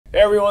Hey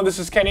everyone, this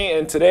is Kenny,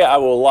 and today I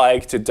would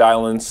like to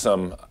dial in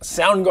some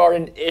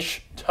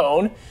Soundgarden-ish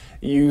tone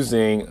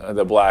using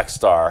the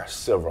Blackstar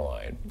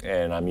Silverline.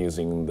 And I'm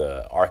using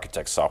the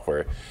Architect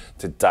software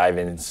to dive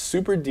in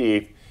super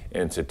deep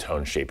into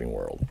tone shaping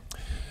world.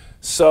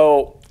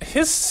 So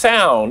his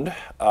sound,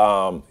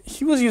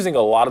 he was using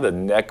a lot of the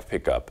neck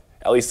pickup,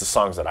 at least the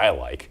songs that I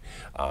like,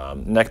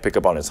 neck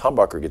pickup on his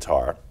humbucker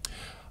guitar.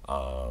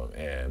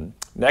 And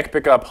neck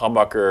pickup,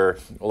 humbucker,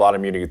 a lot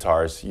of muted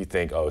guitars, you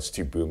think, oh, it's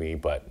too boomy,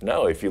 but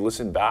no, if you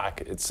listen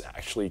back, it's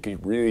actually, you can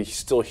really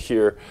still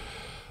hear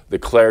the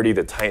clarity,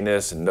 the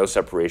tightness, and no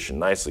separation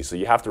nicely. So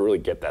you have to really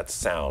get that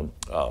sound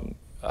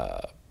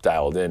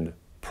dialed in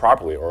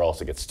properly, or else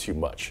it gets too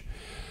much.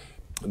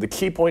 The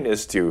key point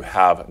is to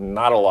have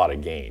not a lot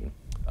of gain.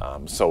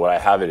 So what I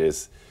have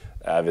it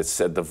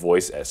set the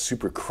voice as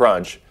super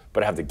crunch,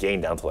 but I have the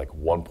gain down to like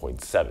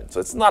 1.7. So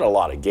it's not a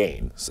lot of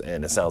gain,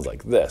 and it sounds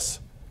like this.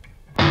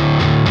 You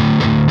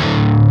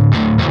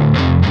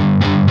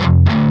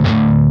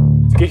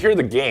can hear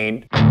the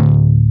gain,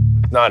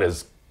 it's not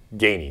as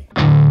gainy.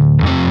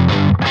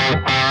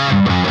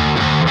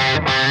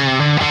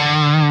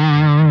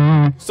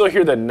 Still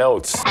hear the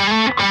notes,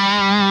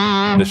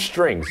 the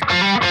strings.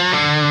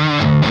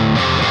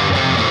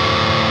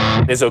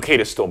 It's okay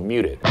to still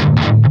mute it,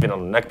 even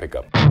on the neck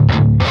pickup.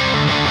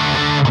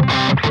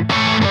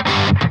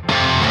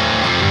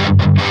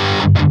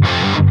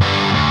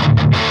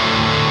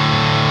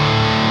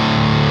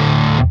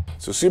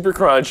 So super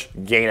crunch,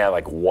 gain at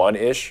like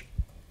 1-ish,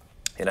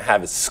 and I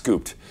have it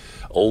scooped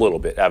a little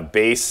bit. I have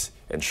bass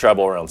and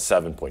treble around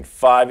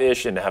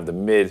 7.5-ish, and I have the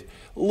mid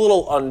a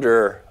little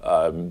under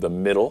the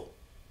middle,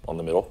 on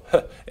the middle,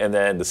 and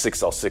then the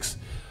 6L6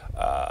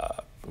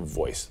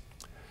 voice.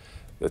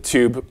 The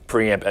tube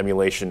preamp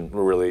emulation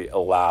really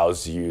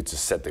allows you to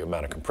set the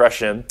amount of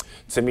compression.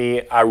 To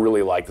me, I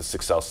really like the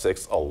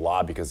 6L6 a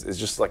lot because it's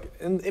just like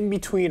in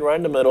between, right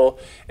in the middle,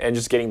 and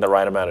just getting the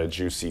right amount of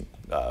juicy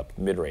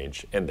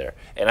mid-range in there.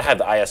 And I have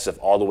the ISF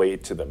all the way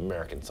to the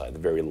American side, the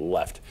very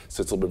left,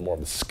 so it's a little bit more of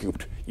the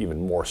scooped,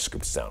 even more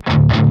scooped sound.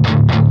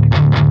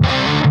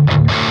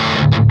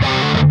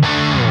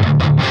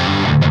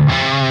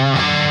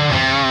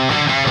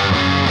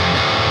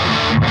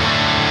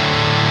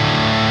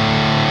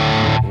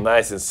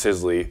 Nice and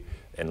sizzly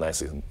and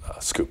nicely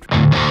scooped.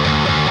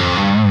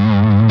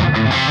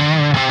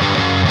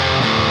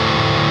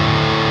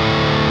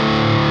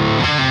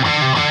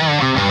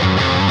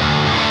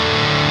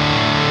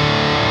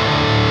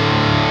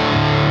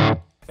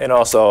 And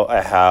also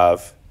I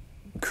have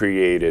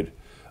created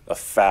a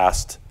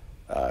fast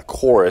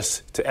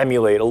chorus to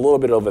emulate a little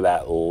bit over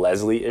that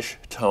Leslie-ish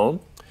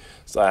tone.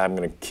 So I'm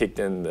going to kick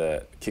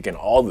in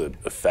all the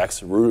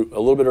effects, a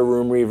little bit of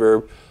room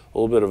reverb, a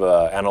little bit of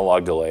an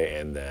analog delay,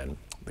 and then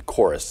the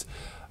chorus.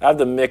 I have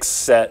the mix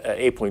set at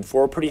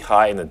 8.4, pretty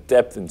high, and the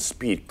depth and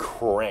speed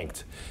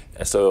cranked.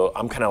 And so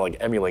I'm kind of like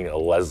emulating a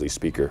Leslie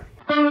speaker.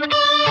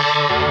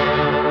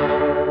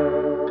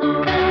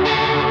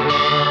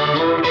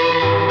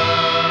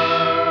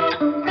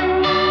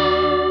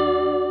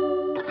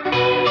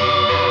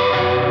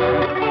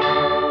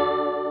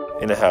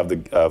 And I have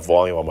the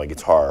volume on my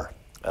guitar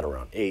at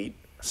around 8,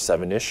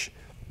 7-ish.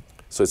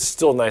 So it's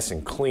still nice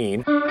and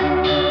clean.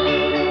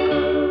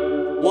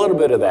 A little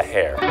bit of that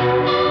hair,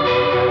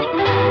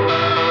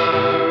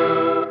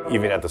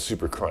 even at the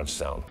super crunch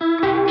sound.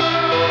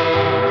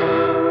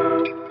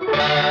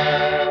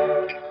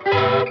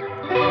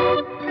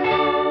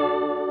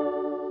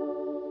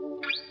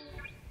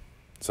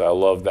 So I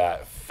love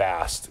that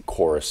fast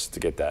chorus to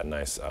get that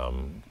nice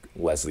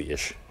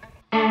Leslie-ish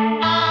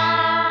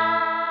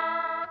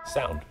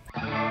sound.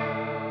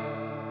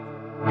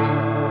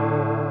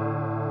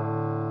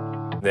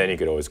 Then you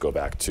could always go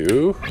back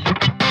to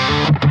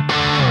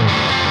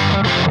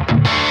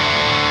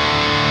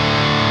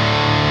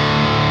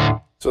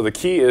so the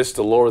key is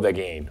to lower the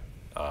gain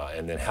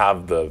and then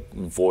have the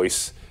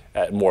voice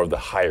at more of the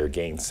higher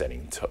gain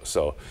setting.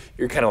 So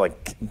you're kind of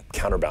like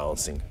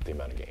counterbalancing the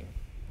amount of gain.